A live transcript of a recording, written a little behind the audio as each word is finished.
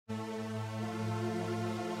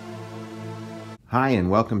Hi, and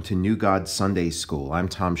welcome to New God Sunday School. I'm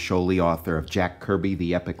Tom Scioli, author of Jack Kirby,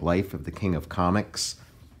 The Epic Life of the King of Comics.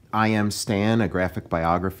 I Am Stan, a graphic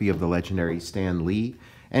biography of the legendary Stan Lee,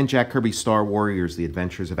 and Jack Kirby's Star Warriors, The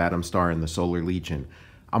Adventures of Adam Star and the Solar Legion.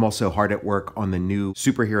 I'm also hard at work on the new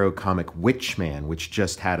superhero comic WITCHMAN, which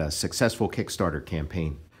just had a successful Kickstarter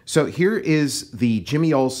campaign. So here is the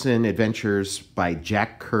Jimmy Olsen Adventures by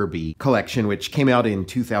Jack Kirby collection, which came out in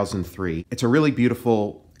 2003. It's a really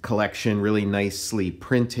beautiful collection, really nicely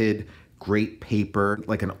printed, great paper,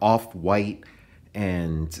 like an off-white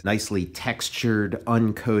and nicely textured,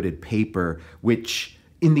 uncoated paper, which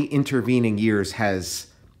in the intervening years has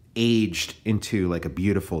aged into like a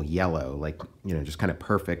beautiful yellow, like, you know, just kind of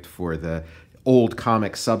perfect for the old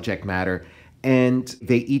comic subject matter. And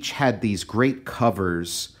they each had these great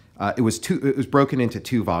covers. It was broken into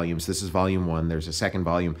two volumes. This is volume one. There's a second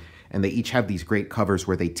volume, and they each have these great covers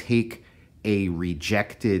where they take a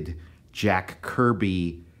rejected Jack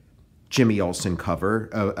Kirby Jimmy Olsen cover,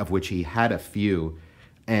 of which he had a few,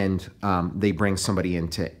 and they bring somebody in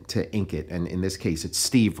to ink it. And in this case, it's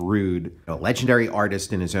Steve Rude, a legendary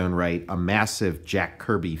artist in his own right, a massive Jack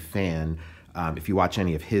Kirby fan. If you watch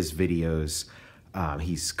any of his videos,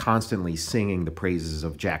 he's constantly singing the praises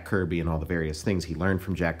of Jack Kirby and all the various things he learned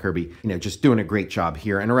from Jack Kirby. You know, just doing a great job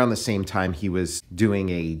here. And around the same time, he was doing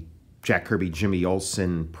a Jack Kirby Jimmy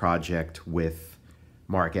Olsen project with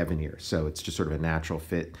Mark Evanier. So it's just sort of a natural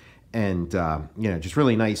fit. And, you know, just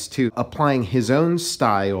really nice too. Applying his own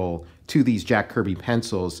style to these Jack Kirby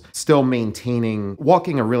pencils, still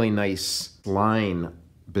walking a really nice line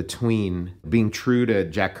between being true to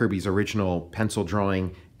Jack Kirby's original pencil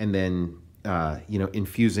drawing and then, you know,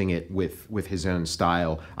 infusing it with his own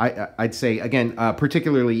style. I'd say, again,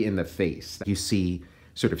 particularly in the face. You see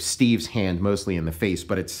sort of Steve's hand mostly in the face,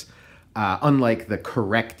 but it's unlike the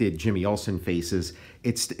corrected Jimmy Olsen faces,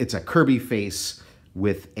 it's a Kirby face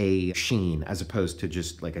with a sheen as opposed to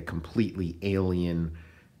just like a completely alien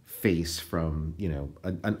face from, you know,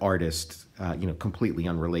 an artist, you know, completely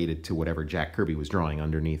unrelated to whatever Jack Kirby was drawing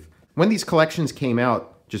underneath. When these collections came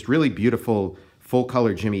out, just really beautiful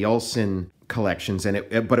full-color Jimmy Olsen collections,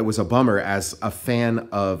 but it was a bummer as a fan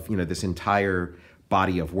of, you know, this entire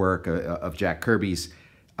body of work of Jack Kirby's.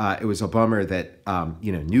 It was a bummer that,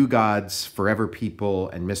 you know, New Gods, Forever People,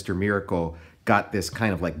 and Mr. Miracle got this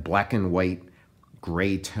kind of like black and white,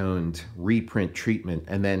 gray-toned reprint treatment,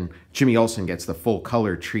 and then Jimmy Olsen gets the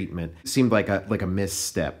full-color treatment. It seemed like a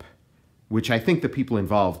misstep, which I think the people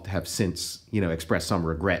involved have since, you know, expressed some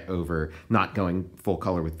regret over not going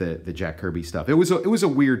full-color with the Jack Kirby stuff. It was a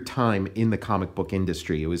weird time in the comic book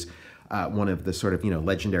industry. It was one of the sort of, you know,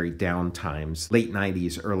 legendary down times, late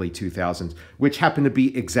 90s, early 2000s, which happened to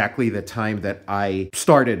be exactly the time that I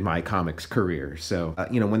started my comics career. So,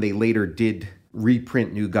 you know, when they later did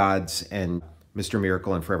reprint New Gods and Mr.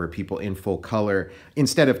 Miracle and Forever People in full color,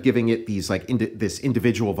 instead of giving it these like this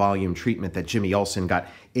individual volume treatment that Jimmy Olsen got,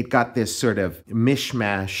 it got this sort of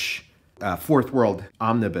mishmash Fourth World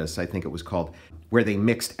Omnibus, I think it was called, where they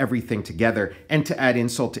mixed everything together. And to add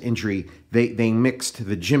insult to injury, they mixed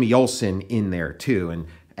the Jimmy Olsen in there too.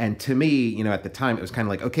 And to me, you know, at the time, it was kind of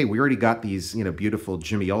like, okay, we already got these, you know, beautiful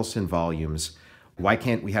Jimmy Olsen volumes. Why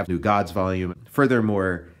can't we have New Gods volume?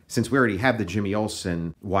 Furthermore, since we already have the Jimmy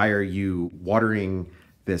Olsen, why are you watering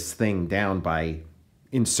this thing down by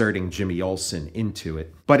inserting Jimmy Olsen into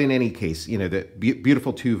it? But in any case, you know, the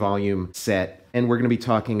beautiful 2-volume set. And we're going to be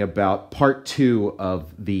talking about part 2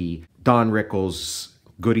 of the Don Rickles,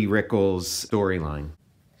 Goody Rickles storyline.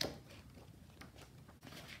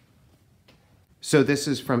 So this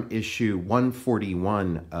is from issue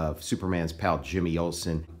 141 of Superman's pal Jimmy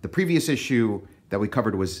Olsen. The previous issue that we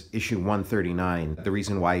covered was issue 139. The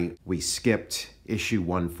reason why we skipped issue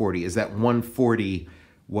 140 is that 140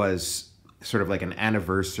 was sort of like an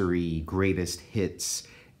anniversary greatest hits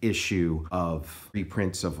issue of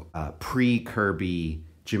reprints of pre-Kirby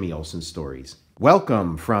Jimmy Olsen stories.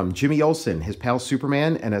 Welcome from Jimmy Olsen, his pal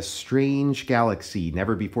Superman, and a strange galaxy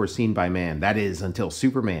never before seen by man. That is, until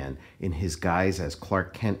Superman, in his guise as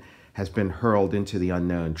Clark Kent, has been hurled into the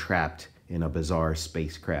unknown, trapped in a bizarre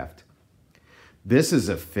spacecraft. This is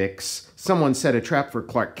a fix. Someone set a trap for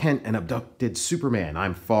Clark Kent and abducted Superman.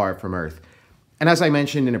 I'm far from Earth. And as I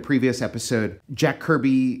mentioned in a previous episode, Jack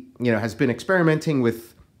Kirby, you know, has been experimenting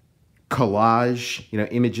with collage, you know,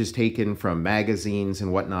 images taken from magazines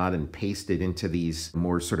and whatnot and pasted into these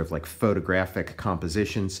more sort of like photographic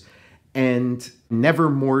compositions, and never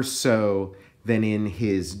more so than in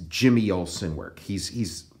his Jimmy Olsen work.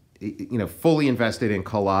 He's you know, fully invested in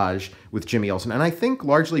collage with Jimmy Olsen, and I think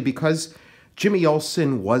largely because Jimmy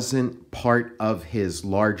Olsen wasn't part of his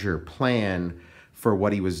larger plan for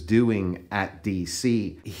what he was doing at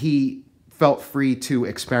DC, he felt free to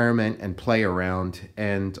experiment and play around,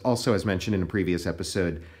 and also, as mentioned in a previous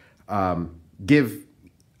episode, give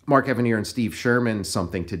Mark Evanier and Steve Sherman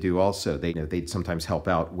something to do also. They'd sometimes help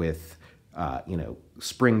out with,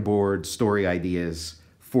 springboard story ideas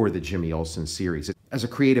for the Jimmy Olsen series. As a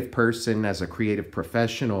creative person, as a creative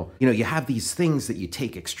professional, you have these things that you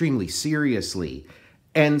take extremely seriously,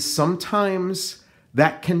 and sometimes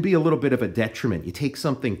that can be a little bit of a detriment. You take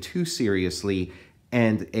something too seriously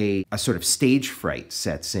and a sort of stage fright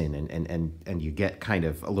sets in, and you get kind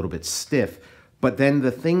of a little bit stiff. But then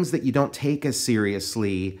the things that you don't take as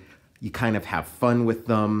seriously, you kind of have fun with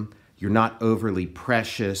them. You're not overly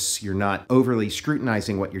precious. You're not overly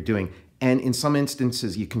scrutinizing what you're doing. And in some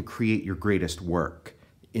instances, you can create your greatest work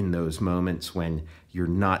in those moments when you're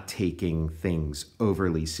not taking things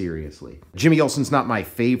overly seriously. Jimmy Olsen's not my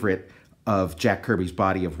favorite of Jack Kirby's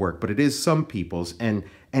body of work, but it is some people's, and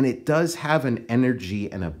it does have an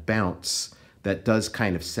energy and a bounce that does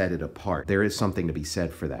kind of set it apart. There is something to be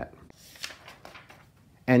said for that.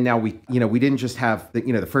 And now we didn't just have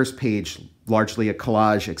the first page largely a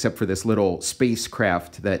collage, except for this little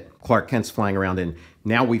spacecraft that Clark Kent's flying around in.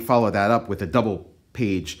 Now we follow that up with a double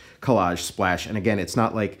page collage splash. And again, it's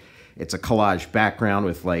not like it's a collage background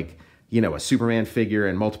with a Superman figure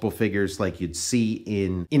and multiple figures like you'd see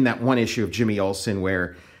in that one issue of Jimmy Olsen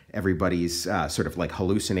where everybody's sort of like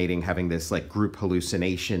hallucinating, having this like group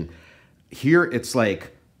hallucination. Here it's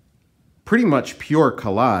like pretty much pure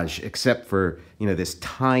collage, except for, this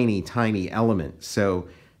tiny, tiny element. So,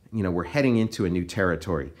 we're heading into a new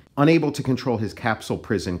territory. Unable to control his capsule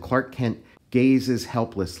prison, Clark Kent gazes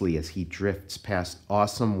helplessly as he drifts past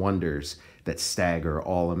awesome wonders that stagger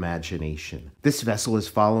all imagination. This vessel is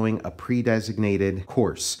following a pre-designated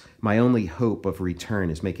course. My only hope of return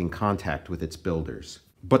is making contact with its builders.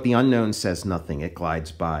 But the unknown says nothing. It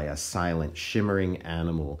glides by, a silent, shimmering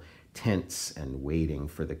animal, tense and waiting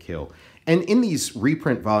for the kill. And in these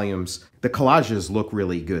reprint volumes, the collages look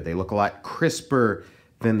really good. They look a lot crisper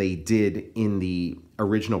than they did in the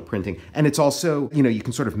original printing. And it's also, you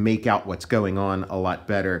can sort of make out what's going on a lot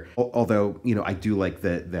better. Although, I do like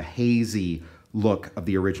the hazy look of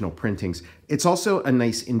the original printings. It's also a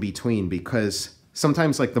nice in-between because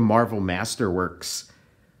sometimes like the Marvel Masterworks,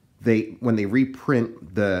 when they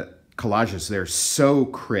reprint the collages, they're so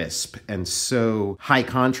crisp and so high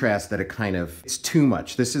contrast that it's too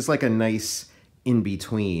much. This is like a nice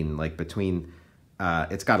in-between,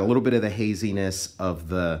 it's got a little bit of the haziness of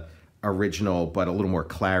the original, but a little more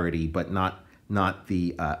clarity, but not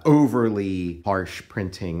the overly harsh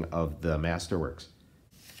printing of the Masterworks.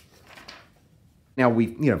 Now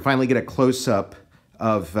we finally get a close-up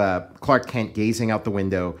of Clark Kent gazing out the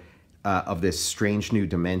window of this strange new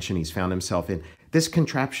dimension he's found himself in. This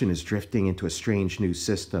contraption is drifting into a strange new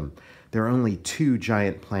system. There are only two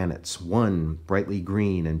giant planets, one brightly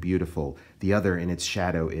green and beautiful, the other in its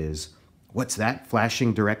shadow is, what's that,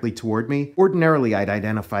 flashing directly toward me? Ordinarily, I'd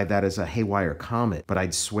identify that as a haywire comet, but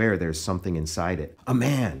I'd swear there's something inside it. A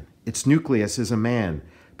man. Its nucleus is a man,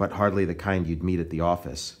 but hardly the kind you'd meet at the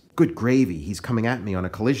office. Good gravy, he's coming at me on a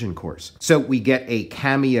collision course. So we get a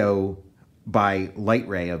cameo by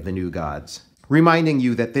Lightray of the New Gods, reminding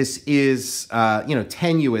you that this is,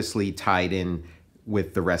 tenuously tied in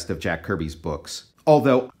with the rest of Jack Kirby's books.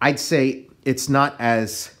 Although I'd say it's not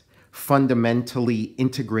as fundamentally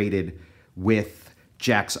integrated with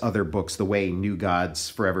Jack's other books the way New Gods,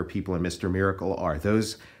 Forever People, and Mr. Miracle are.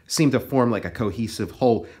 Those seem to form like a cohesive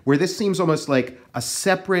whole, where this seems almost like a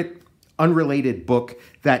separate, unrelated book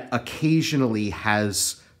that occasionally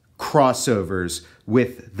has crossovers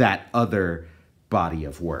with that other body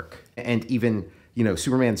of work. And even,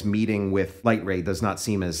 Superman's meeting with Lightray does not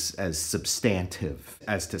seem as substantive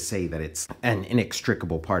as to say that it's an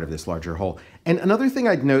inextricable part of this larger whole. And another thing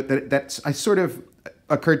I'd note that I sort of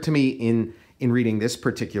occurred to me in reading this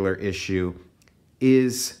particular issue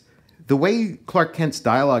is the way Clark Kent's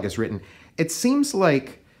dialogue is written. It seems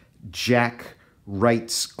like Jack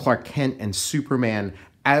writes Clark Kent and Superman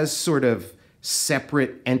as sort of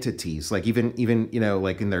separate entities, like even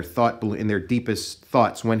like in their deepest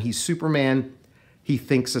thoughts. When he's Superman, he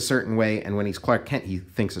thinks a certain way, and when he's Clark Kent, he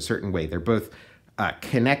thinks a certain way. They're both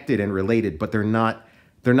connected and related, but they're not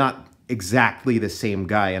exactly the same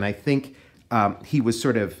guy. And I think he was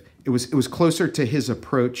sort of it was closer to his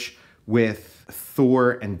approach with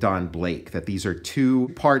Thor and Don Blake, that these are two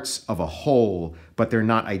parts of a whole, but they're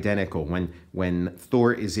not identical. When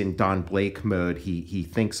Thor is in Don Blake mode, he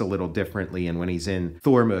thinks a little differently, and when he's in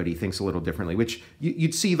Thor mode, he thinks a little differently, which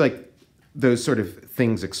you'd see like those sort of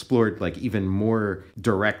things explored like even more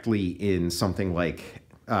directly in something like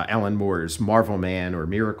Alan Moore's Marvel Man or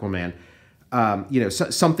Miracle Man,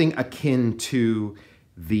 something akin to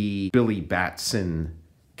the Billy Batson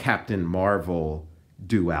Captain Marvel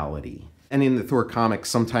duality. And in the Thor comics,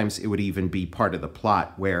 sometimes it would even be part of the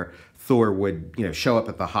plot where Thor would, show up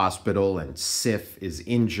at the hospital and Sif is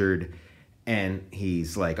injured and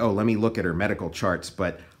he's like, oh, let me look at her medical charts,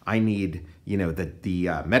 but I need,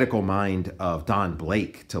 the medical mind of Don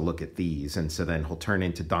Blake to look at these. And so then he'll turn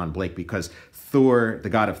into Don Blake because Thor, the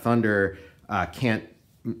god of thunder, can't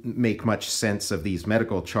make much sense of these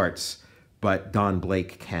medical charts, but Don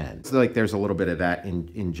Blake can. So there's a little bit of that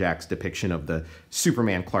in Jack's depiction of the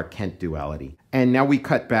Superman-Clark Kent duality. And now we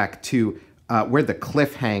cut back to where the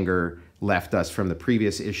cliffhanger left us from the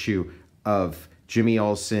previous issue of Jimmy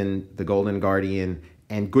Olsen, the Golden Guardian,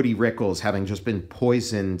 and Goody Rickles having just been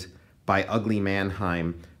poisoned by Ugly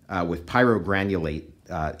Mannheim with pyrogranulate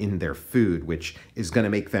in their food, which is going to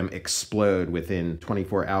make them explode within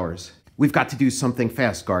 24 hours. We've got to do something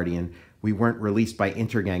fast, Guardian. We weren't released by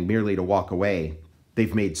Intergang merely to walk away.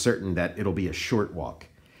 They've made certain that it'll be a short walk.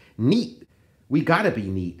 Neat. We gotta be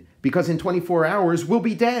neat, because in 24 hours, we'll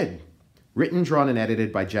be dead. Written, drawn, and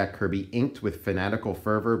edited by Jack Kirby, inked with fanatical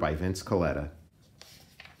fervor by Vince Colletta.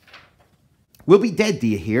 We'll be dead, do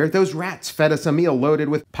you hear? Those rats fed us a meal loaded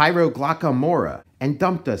with pyroglockamora and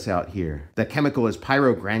dumped us out here. The chemical is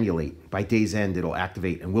pyrogranulate. By day's end, it'll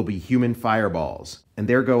activate and we'll be human fireballs. And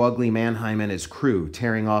there go Ugly Mannheim and his crew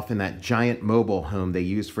tearing off in that giant mobile home they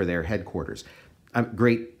used for their headquarters.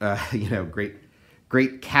 Great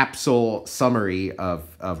capsule summary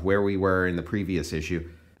of where we were in the previous issue.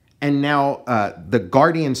 And now the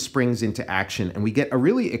Guardian springs into action, and we get a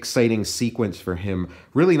really exciting sequence for him.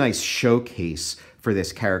 Really nice showcase for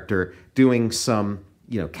this character, doing some,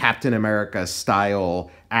 Captain America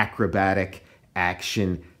style acrobatic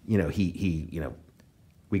action. We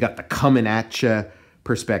got the coming at ya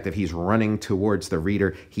perspective. He's running towards the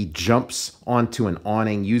reader. He jumps onto an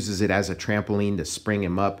awning, uses it as a trampoline to spring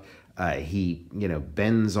him up. He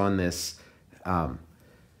bends on this. On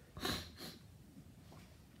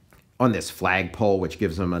this flagpole, which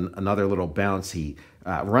gives him another little bounce. He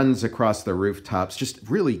runs across the rooftops. Just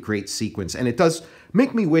really great sequence. And it does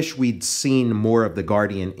make me wish we'd seen more of the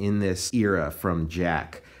Guardian in this era from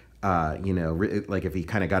Jack. Like if he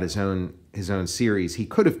kind of got his own series, he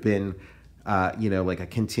could have been, like a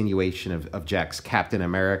continuation of Jack's Captain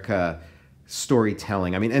America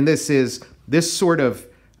storytelling. I mean, and this sort of,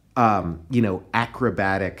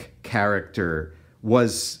 acrobatic character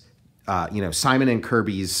was Simon and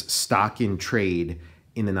Kirby's stock in trade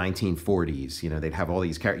in the 1940s. They'd have all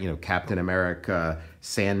these, Captain America,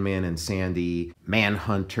 Sandman and Sandy,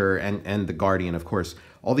 Manhunter, and the Guardian, of course.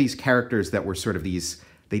 All these characters that were sort of these.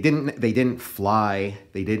 They didn't fly.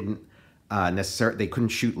 They didn't they couldn't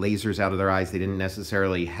shoot lasers out of their eyes. They didn't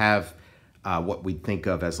necessarily have what we'd think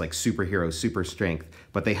of as like superhero super strength,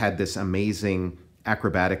 but they had this amazing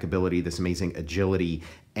acrobatic ability, this amazing agility,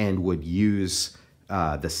 and would use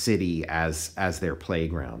the city as their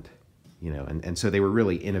playground, and so they were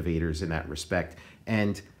really innovators in that respect.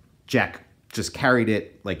 And Jack just carried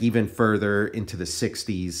it like even further into the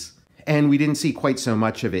 60s, and we didn't see quite so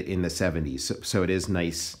much of it in the 70s. So it is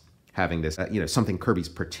nice having this, something Kirby's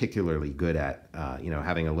particularly good at,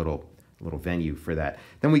 having a little venue for that.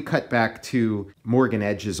 Then we cut back to Morgan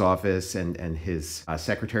Edge's office and his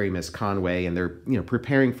secretary, Miss Conway, and they're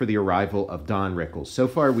preparing for the arrival of Don Rickles. So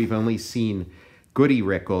far, we've only seen Goody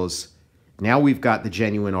Rickles. Now we've got the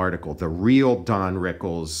genuine article, the real Don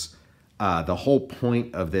Rickles. The whole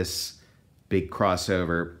point of this big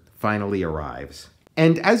crossover finally arrives.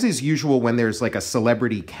 And as is usual when there's like a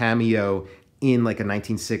celebrity cameo in like a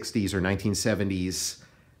 1960s or 1970s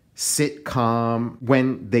sitcom,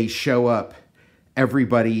 when they show up,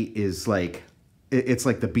 everybody is like, it's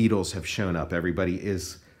like the Beatles have shown up. Everybody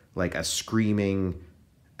is like a screaming,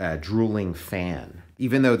 drooling fan.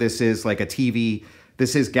 Even though this is like a TV,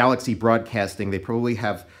 this is Galaxy Broadcasting, they probably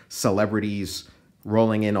have celebrities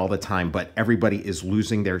rolling in all the time, but everybody is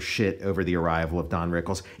losing their shit over the arrival of Don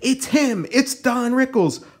Rickles. It's him! It's Don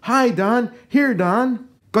Rickles! Hi, Don! Here, Don!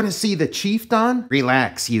 Gonna see the chief, Don?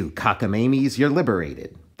 Relax, you cockamammies, you're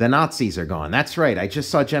liberated. The Nazis are gone. That's right, I just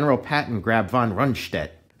saw General Patton grab von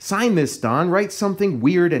Rundstedt. Sign this, Don. Write something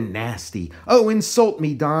weird and nasty. Oh, insult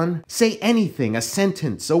me, Don. Say anything, a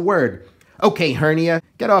sentence, a word. Okay, hernia,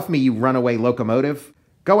 get off me, you runaway locomotive.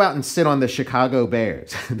 Go out and sit on the Chicago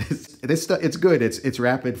Bears. this stuff, it's good. It's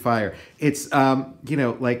rapid fire. It's,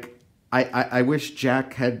 I wish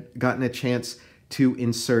Jack had gotten a chance to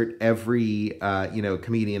insert every,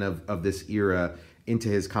 comedian of this era into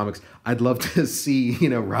his comics. I'd love to see,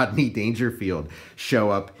 Rodney Dangerfield show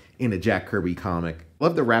up in a Jack Kirby comic.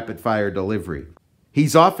 Love the rapid-fire delivery.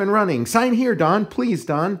 He's off and running. Sign here, Don. Please,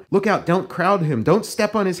 Don. Look out. Don't crowd him. Don't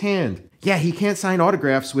step on his hand. Yeah, he can't sign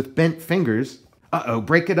autographs with bent fingers. Uh-oh,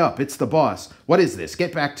 break it up. It's the boss. What is this?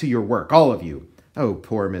 Get back to your work, all of you. Oh,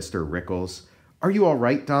 poor Mr. Rickles. Are you all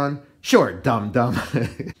right, Don? Sure, dum-dum.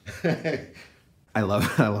 I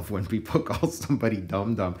love when people call somebody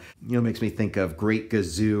dum-dum. You know, it makes me think of Great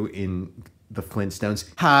Gazoo in the Flintstones.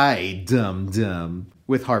 Hi, dum-dum.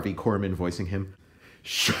 With Harvey Korman voicing him.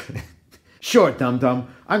 Sure,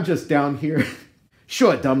 dum-dum. I'm just down here.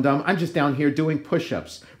 Sure, dum-dum. I'm just down here doing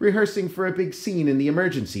push-ups, rehearsing for a big scene in the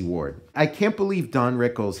emergency ward. I can't believe Don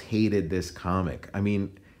Rickles hated this comic. I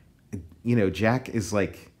mean, you know, Jack is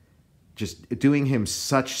like just doing him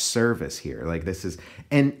such service here. Like this is,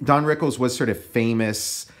 and Don Rickles was sort of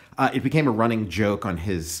famous. It became a running joke on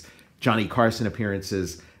his Johnny Carson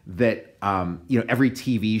appearances that, you know, every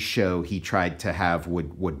TV show he tried to have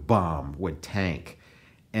would bomb, would tank.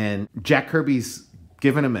 And Jack Kirby's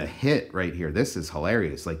given him a hit right here. This is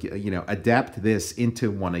hilarious. Like, you know, adapt this into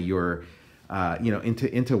one of your, you know,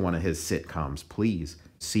 into one of his sitcoms, please.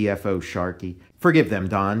 CFO Sharky. Forgive them,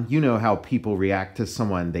 Don. You know how people react to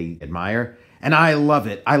someone they admire. And I love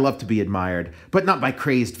it. I love to be admired, but not by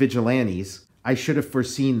crazed vigilantes. I should have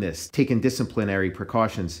foreseen this, taken disciplinary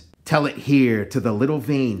precautions. Tell it here to the little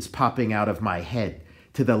veins popping out of my head,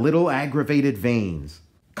 to the little aggravated veins.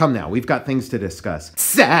 Come now, we've got things to discuss.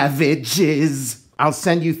 Savages! I'll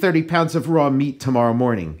send you 30 pounds of raw meat tomorrow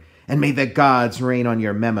morning, and may the gods rain on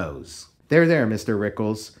your memos. There, Mr.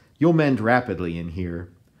 Rickles. You'll mend rapidly in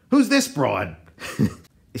here. Who's this broad?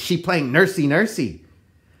 Is she playing nursey?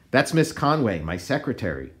 That's Miss Conway, my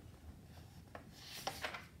secretary.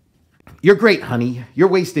 You're great, honey. You're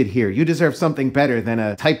wasted here. You deserve something better than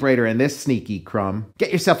a typewriter and this sneaky crumb.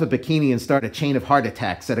 Get yourself a bikini and start a chain of heart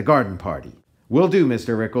attacks at a garden party. Will do,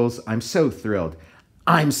 Mr. Rickles. I'm so thrilled.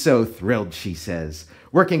 I'm so thrilled, she says.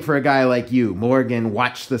 Working for a guy like you, Morgan,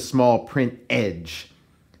 watch the small print edge.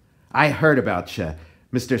 I heard about ya.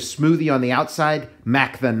 Mr. Smoothie on the outside,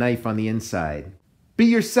 Mac the knife on the inside. Be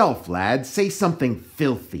yourself, lad. Say something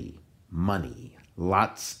filthy. Money.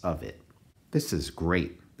 Lots of it. This is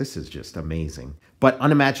great. This is just amazing. But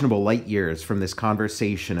unimaginable light years from this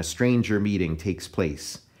conversation, a stranger meeting takes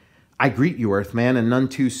place. I greet you, Earthman, and none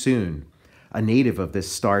too soon. A native of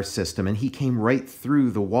this star system, and he came right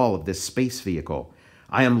through the wall of this space vehicle.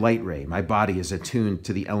 I am Light Ray. My body is attuned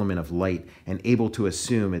to the element of light and able to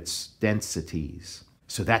assume its densities.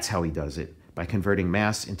 So that's how he does it, by converting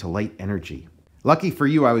mass into light energy. Lucky for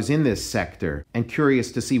you, I was in this sector and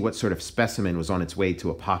curious to see what sort of specimen was on its way to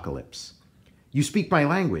apocalypse. You speak my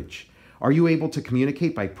language. Are you able to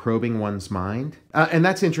communicate by probing one's mind? And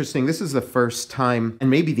that's interesting. This is the first time, and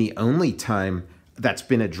maybe the only time, that's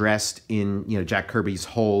been addressed in, you know, Jack Kirby's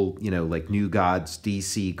whole, you know, like New Gods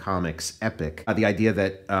DC Comics epic. The idea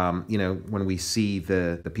that, you know, when we see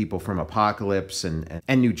the people from Apocalypse and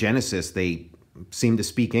New Genesis, they seem to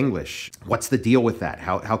speak English. What's the deal with that?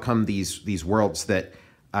 How come these worlds that,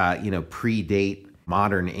 you know, predate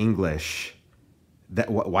modern English,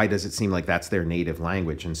 why does it seem like that's their native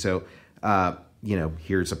language? And so, you know,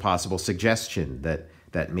 here's a possible suggestion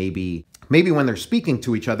that maybe when they're speaking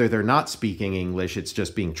to each other, they're not speaking English. It's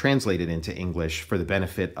just being translated into English for the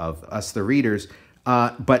benefit of us, the readers.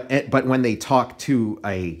 But when they talk to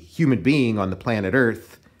a human being on the planet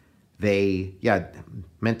Earth, they,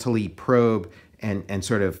 mentally probe and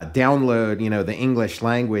sort of download, you know, the English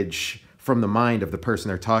language from the mind of the person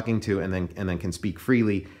they're talking to, and then can speak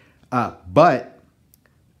freely. But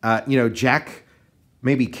you know, Jack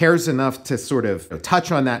maybe cares enough to sort of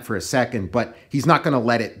touch on that for a second, but he's not going to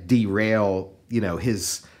let it derail, you know,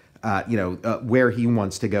 his, where he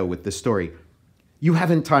wants to go with the story. You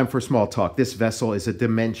haven't time for small talk. This vessel is a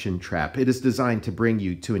dimension trap. It is designed to bring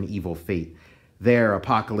you to an evil fate. There,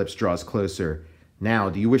 apocalypse draws closer. Now,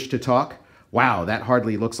 do you wish to talk? Wow, that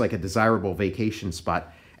hardly looks like a desirable vacation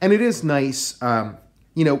spot. And it is nice,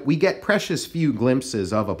 you know, we get precious few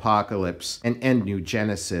glimpses of Apocalypse and New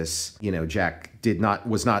Genesis. You know, Jack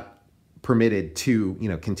was not permitted to, you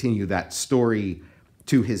know, continue that story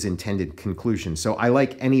to his intended conclusion. So I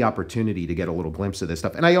like any opportunity to get a little glimpse of this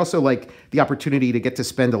stuff. And I also like the opportunity to get to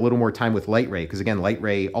spend a little more time with Light Ray, because again, Light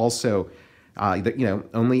Ray also, you know,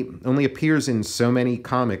 only appears in so many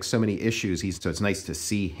comics, so many issues. So it's nice to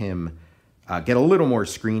see him get a little more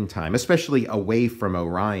screen time, especially away from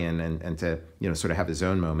Orion, and to, you know, sort of have his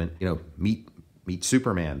own moment. You know, meet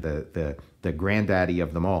Superman, the granddaddy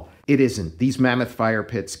of them all. It isn't. These mammoth fire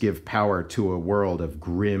pits give power to a world of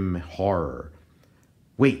grim horror.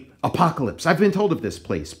 Wait, Apocalypse. I've been told of this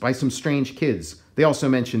place by some strange kids. They also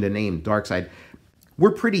mentioned a name, Darkseid.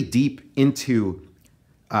 We're pretty deep into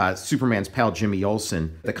Superman's pal Jimmy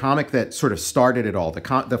Olsen, the comic that sort of started it all.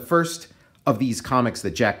 The first of these comics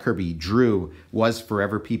that Jack Kirby drew was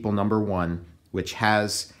Forever People #1, which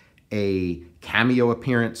has a cameo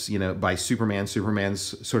appearance, by Superman.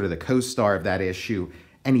 Superman's sort of the co-star of that issue,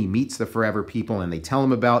 and he meets the Forever People, and they tell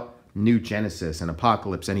him about New Genesis and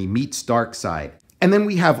Apocalypse, and he meets Darkseid. And then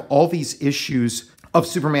we have all these issues of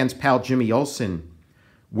Superman's pal Jimmy Olsen,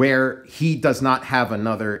 where he does not have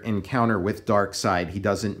another encounter with Darkseid. He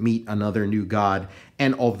doesn't meet another new god.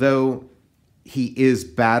 And although he is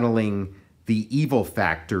battling the evil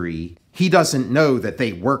factory, he doesn't know that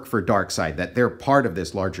they work for Darkseid, that they're part of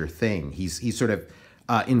this larger thing. He's sort of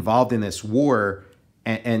involved in this war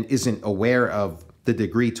and isn't aware of the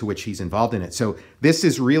degree to which he's involved in it. So this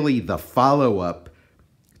is really the follow-up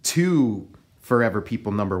to Forever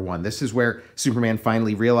People #1. This is where Superman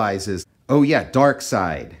finally realizes, oh yeah,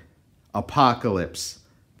 Darkseid, Apocalypse,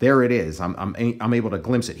 there it is. I'm able to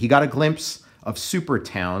glimpse it. He got a glimpse of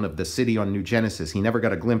Supertown, of the city on New Genesis. He never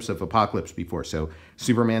got a glimpse of Apocalypse before. So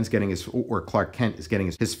Superman's getting or Clark Kent is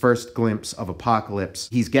getting his first glimpse of Apocalypse.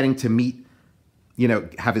 He's getting to meet,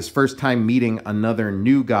 have his first time meeting another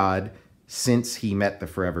new god since he met the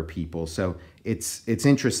Forever People. So it's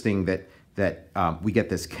interesting that we get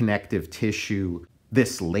this connective tissue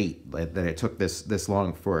this late, that it took this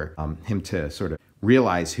long for him to sort of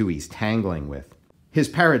realize who he's tangling with. His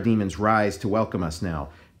parademons rise to welcome us now.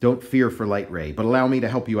 Don't fear for Light Ray, but allow me to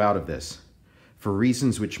help you out of this. For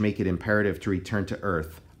reasons which make it imperative to return to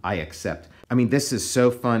Earth, I accept. I mean, this is so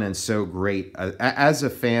fun and so great. As a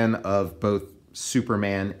fan of both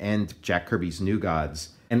Superman and Jack Kirby's New Gods,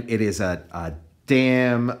 and it is a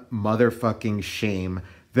damn motherfucking shame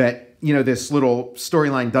that, this little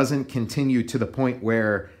storyline doesn't continue to the point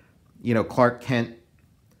where, Clark Kent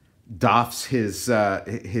doffs his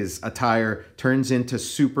attire, turns into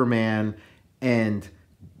Superman, and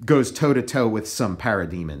goes toe-to-toe with some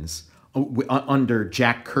parademons under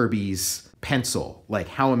Jack Kirby's pencil. Like,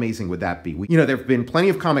 how amazing would that be? There have been plenty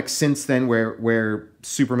of comics since then where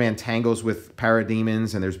Superman tangles with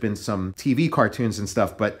parademons, and there's been some TV cartoons and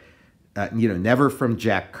stuff, but never from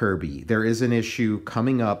Jack Kirby. There is an issue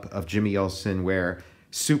coming up of Jimmy Olsen where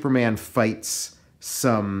Superman fights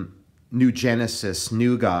some New Genesis,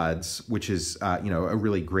 New Gods, which is, a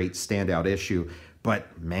really great standout issue.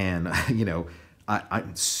 But man,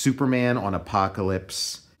 Superman on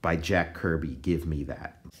Apocalypse by Jack Kirby, give me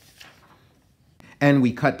that. And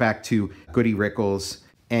we cut back to Goody Rickles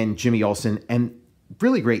and Jimmy Olsen, and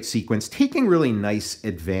really great sequence, taking really nice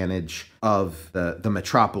advantage of the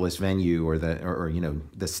Metropolis venue or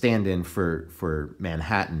the stand-in for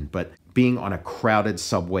Manhattan, but being on a crowded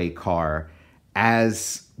subway car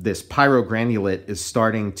as this pyrogranulate is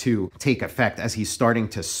starting to take effect, as he's starting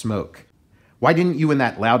to smoke. Why didn't you and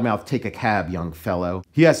that loudmouth take a cab, young fellow?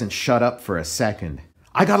 He hasn't shut up for a second.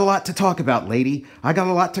 I got a lot to talk about, lady. I got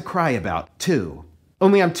a lot to cry about, too.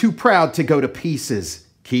 Only I'm too proud to go to pieces.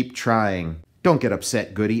 Keep trying. Don't get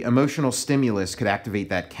upset, Goody. Emotional stimulus could activate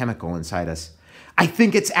that chemical inside us. I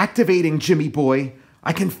think it's activating, Jimmy boy.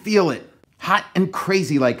 I can feel it. Hot and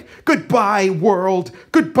crazy like, goodbye, world.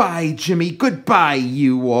 Goodbye, Jimmy. Goodbye,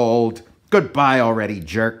 you old. Goodbye already,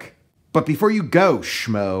 jerk. But before you go,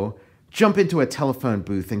 schmo, jump into a telephone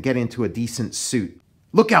booth and get into a decent suit.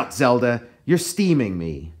 Look out, Zelda. You're steaming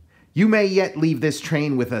me. You may yet leave this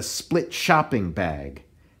train with a split shopping bag.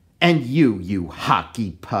 And you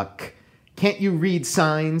hockey puck. Can't you read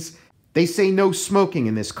signs? They say no smoking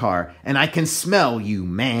in this car, and I can smell you,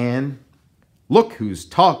 man. Look who's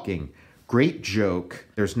talking. Great joke.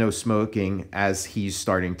 There's no smoking as he's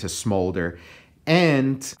starting to smolder.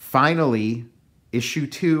 And finally, issue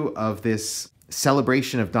 2 of this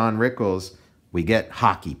celebration of Don Rickles, we get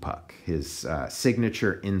hockey puck, his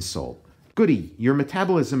signature insult. Goody, your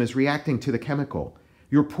metabolism is reacting to the chemical.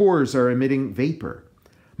 Your pores are emitting vapor.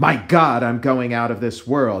 My God, I'm going out of this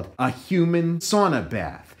world. A human sauna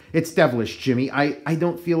bath. It's devilish, Jimmy. I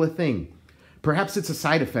don't feel a thing. Perhaps it's a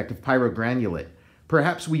side effect of pyrogranulate.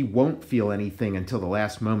 Perhaps we won't feel anything until the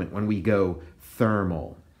last moment when we go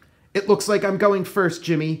thermal. It looks like I'm going first,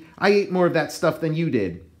 Jimmy. I ate more of that stuff than you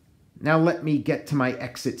did. Now let me get to my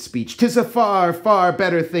exit speech. 'Tis a far, far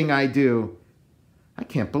better thing I do. I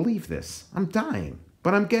can't believe this. I'm dying,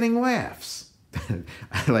 but I'm getting laughs.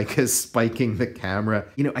 I like his spiking the camera.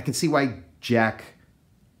 I can see why Jack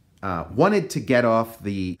wanted to get off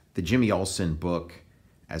the Jimmy Olsen book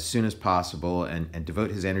as soon as possible and devote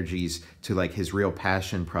his energies to like his real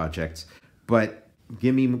passion projects. But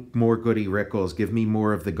give me more Goody Rickles. Give me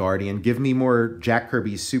more of The Guardian. Give me more Jack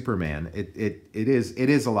Kirby's Superman. It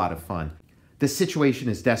is a lot of fun. The situation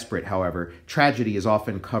is desperate, however. Tragedy is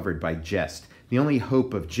often covered by jest. The only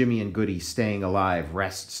hope of Jimmy and Goody staying alive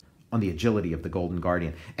rests on the agility of the Golden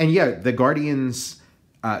Guardian. And yeah, the Guardian's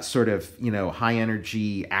sort of, high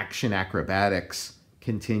energy action acrobatics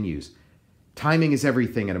continues. Timing is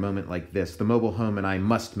everything at a moment like this. The mobile home and I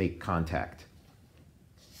must make contact.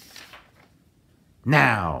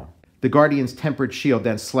 Now! The Guardian's tempered shield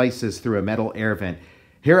then slices through a metal air vent.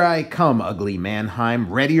 Here I come, ugly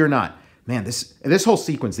Mannheim, ready or not. Man, this whole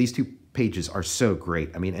sequence, these 2 pages are so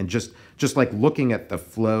great. I mean, and just like looking at the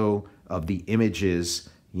flow of the images,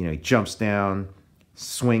 he jumps down,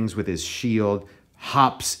 swings with his shield,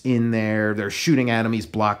 hops in there. They're shooting at him. He's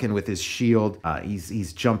blocking with his shield.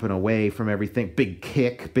 He's jumping away from everything. Big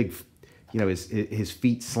kick, his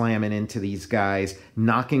feet slamming into these guys,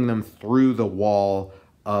 knocking them through the wall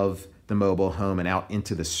of the mobile home and out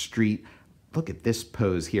into the street. Look at this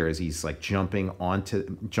pose here as he's like jumping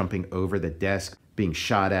over the desk, being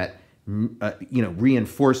shot at.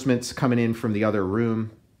 Reinforcements coming in from the other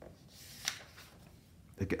room.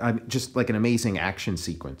 Just like an amazing action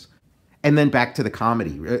sequence. And then back to the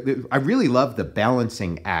comedy. I really love the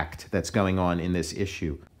balancing act that's going on in this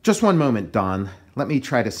issue. Just one moment, Don. Let me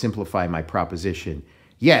try to simplify my proposition.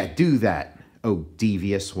 Yeah, do that, oh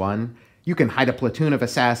devious one. You can hide a platoon of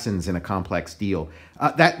assassins in a complex deal.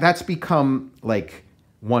 That's become like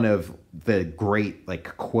one of the great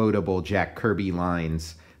quotable Jack Kirby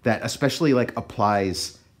lines that especially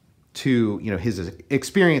applies to his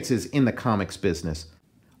experiences in the comics business.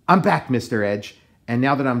 I'm back, Mr. Edge, and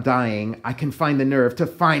now that I'm dying, I can find the nerve to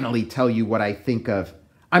finally tell you what I think of.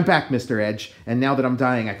 I'm back, Mr. Edge, and now that I'm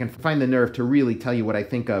dying, I can find the nerve to really tell you what I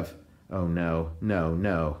think of. Oh no, no,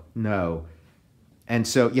 no, no. And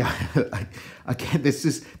so, yeah, again, this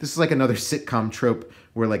is like another sitcom trope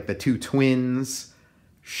where the 2 twins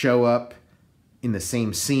show up in the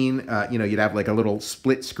same scene. You'd have a little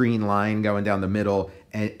split screen line going down the middle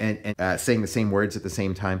and saying the same words at the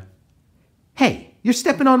same time. Hey, you're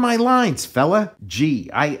stepping on my lines, fella. Gee,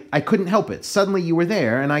 I couldn't help it. Suddenly you were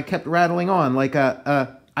there and I kept rattling on like I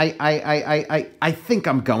think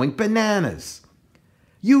I'm going bananas.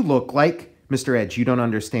 You look like... Mr. Edge, you don't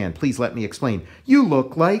understand. Please let me explain. You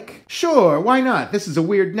look like... Sure, why not? This is a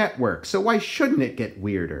weird network, so why shouldn't it get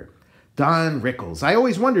weirder? Don Rickles. I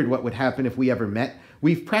always wondered what would happen if we ever met.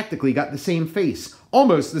 We've practically got the same face,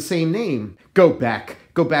 almost the same name. Go back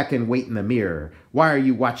and wait in the mirror. Why are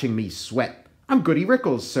you watching me sweat? I'm Goody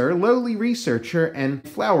Rickles, sir, lowly researcher and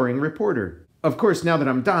flowering reporter. Of course, now that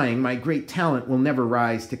I'm dying, my great talent will never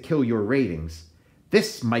rise to kill your ratings.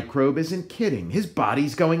 This microbe isn't kidding. His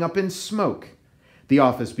body's going up in smoke. The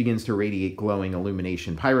office begins to radiate glowing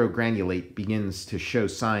illumination. Pyrogranulate begins to show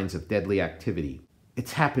signs of deadly activity.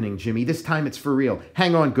 It's happening, Jimmy. This time it's for real.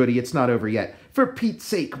 Hang on, Goody. It's not over yet. For Pete's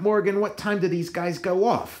sake, Morgan, what time do these guys go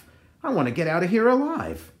off? I want to get out of here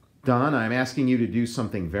alive. Don, I'm asking you to do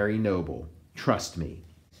something very noble. Trust me.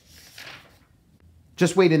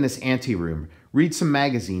 Just wait in this anteroom. Read some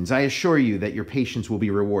magazines. I assure you that your patience will be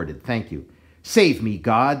rewarded. Thank you. Save me,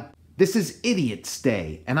 God. This is Idiot's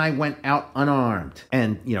Day, and I went out unarmed.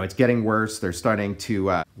 And, it's getting worse. They're starting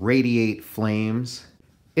to radiate flames.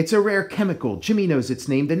 It's a rare chemical. Jimmy knows its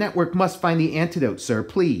name. The network must find the antidote, sir,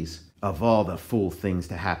 please. Of all the fool things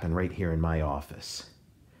to happen right here in my office.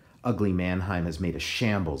 Ugly Mannheim has made a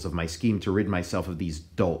shambles of my scheme to rid myself of these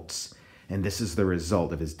dolts, and this is the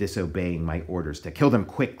result of his disobeying my orders to kill them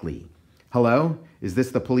quickly. Hello? Is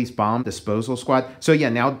this the police bomb disposal squad? So yeah,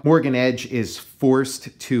 now Morgan Edge is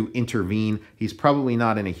forced to intervene. He's probably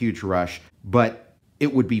not in a huge rush, but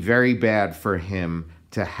it would be very bad for him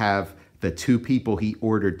to have the 2 people he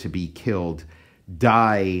ordered to be killed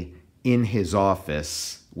die in his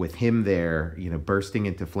office with him there, bursting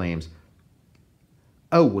into flames.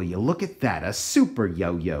 Oh, will you look at that? A super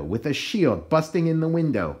yo-yo with a shield busting in the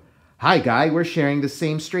window. Hi, guy, we're sharing the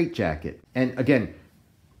same straitjacket. And again,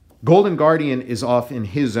 Golden Guardian is off in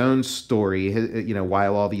his own story,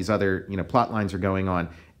 while all these other, plot lines are going on.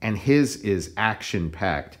 And his is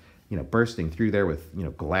action-packed, bursting through there with,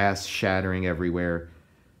 glass shattering everywhere,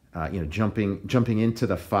 jumping into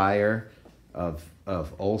the fire of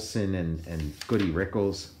Olsen and Goody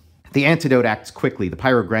Rickles. The antidote acts quickly. The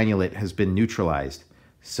pyrogranulate has been neutralized.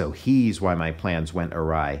 So he's why my plans went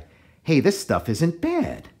awry. Hey, this stuff isn't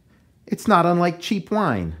bad. It's not unlike cheap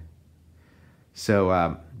wine.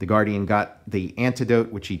 So the Guardian got the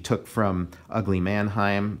antidote, which he took from Ugly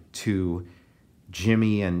Mannheim, to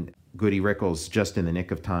Jimmy and Goody Rickles just in the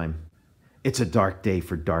nick of time. It's a dark day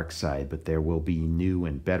for Darkseid, but there will be new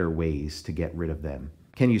and better ways to get rid of them.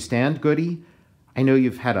 Can you stand, Goody? I know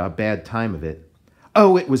you've had a bad time of it.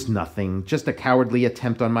 Oh, it was nothing. Just a cowardly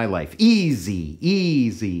attempt on my life. Easy,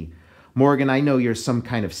 easy. Morgan, I know you're some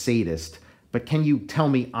kind of sadist, But can you tell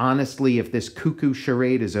me honestly if this cuckoo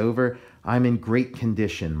charade is over? I'm in great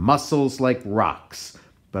condition, muscles like rocks.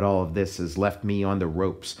 But all of this has left me on the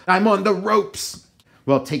ropes. I'm on the ropes!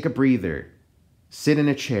 Well, take a breather. Sit in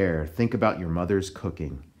a chair. Think about your mother's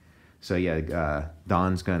cooking. So yeah,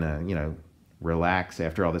 Don's gonna, relax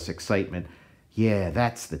after all this excitement. Yeah,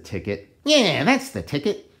 that's the ticket. Yeah, that's the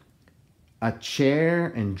ticket. A chair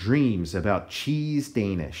and dreams about cheese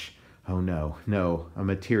Danish. Oh no, a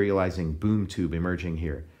materializing boom tube emerging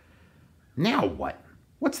here. Now what?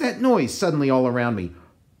 What's that noise suddenly all around me?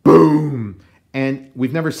 Boom! And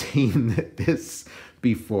we've never seen this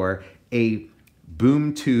before. A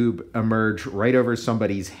boom tube emerge right over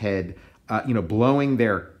somebody's head, blowing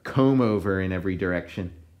their comb over in every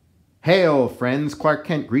direction. Hail, friends, Clark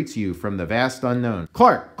Kent greets you from the vast unknown.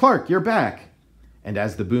 Clark, you're back. And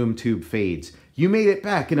as the boom tube fades, you made it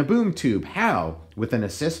back in a boom tube. How? With an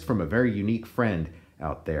assist from a very unique friend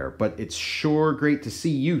out there. But it's sure great to see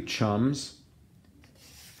you, chums.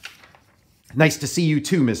 Nice to see you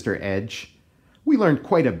too, Mr. Edge. We learned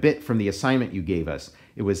quite a bit from the assignment you gave us.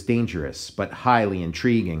 It was dangerous, but highly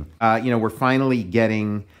intriguing. We're finally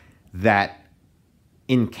getting that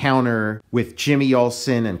encounter with Jimmy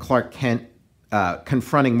Olsen and Clark Kent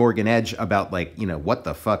confronting Morgan Edge about, what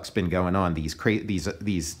the fuck's been going on?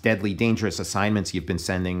 These deadly, dangerous assignments you've been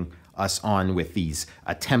sending us on with these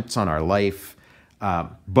attempts on our life.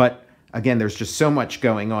 But again, there's just so much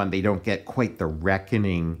going on. They don't get quite the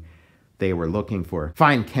reckoning they were looking for.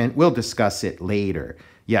 Fine, Kent, we'll discuss it later.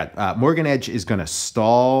 Yeah, Morgan Edge is going to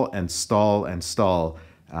stall and stall and stall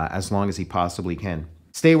as long as he possibly can.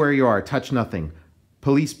 Stay where you are. Touch nothing.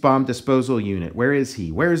 Police bomb disposal unit. Where is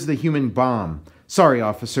he? Where is the human bomb? Sorry,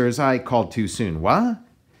 officers, I called too soon. What?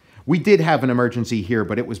 We did have an emergency here,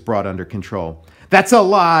 but it was brought under control. That's a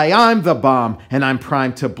lie. I'm the bomb, and I'm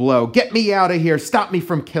primed to blow. Get me out of here. Stop me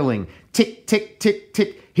from killing. Tick, tick, tick,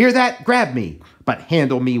 tick. Hear that? Grab me, but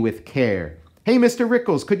handle me with care. Hey, Mr.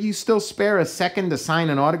 Rickles, could you still spare a second to sign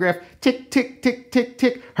an autograph? Tick, tick, tick, tick,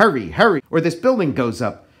 tick. Hurry, hurry, or this building goes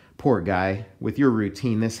up. Poor guy. With your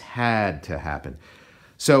routine, this had to happen.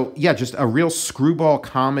 So, yeah, just a real screwball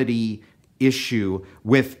comedy issue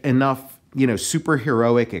with enough,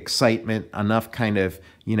 superheroic excitement, enough kind of,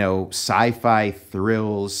 sci-fi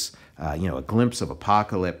thrills, a glimpse of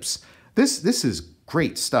apocalypse. This is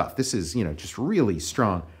great stuff. This is, just really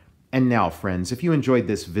strong. And now, friends, if you enjoyed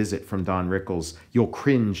this visit from Don Rickles, you'll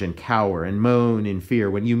cringe and cower and moan in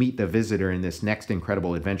fear when you meet the visitor in this next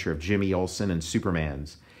incredible adventure of Jimmy Olsen and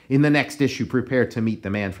Superman's. In the next issue, prepare to meet the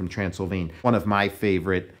man from Transylvania, one of my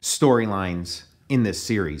favorite storylines in this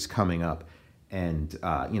series coming up. And,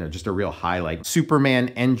 just a real highlight.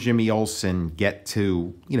 Superman and Jimmy Olsen get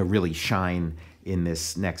to, really shine in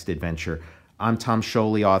this next adventure. I'm Tom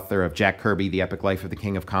Scioli, author of Jack Kirby, The Epic Life of the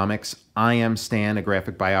King of Comics. I Am Stan, a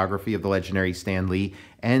graphic biography of the legendary Stan Lee,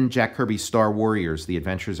 and Jack Kirby's Star Warriors, The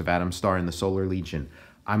Adventures of Adam Starr and the Solar Legion.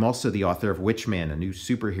 I'm also the author of WITCHMAN, a new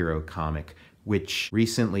superhero comic, which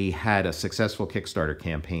recently had a successful Kickstarter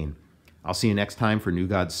campaign. I'll see you next time for New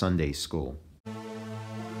God Sunday School.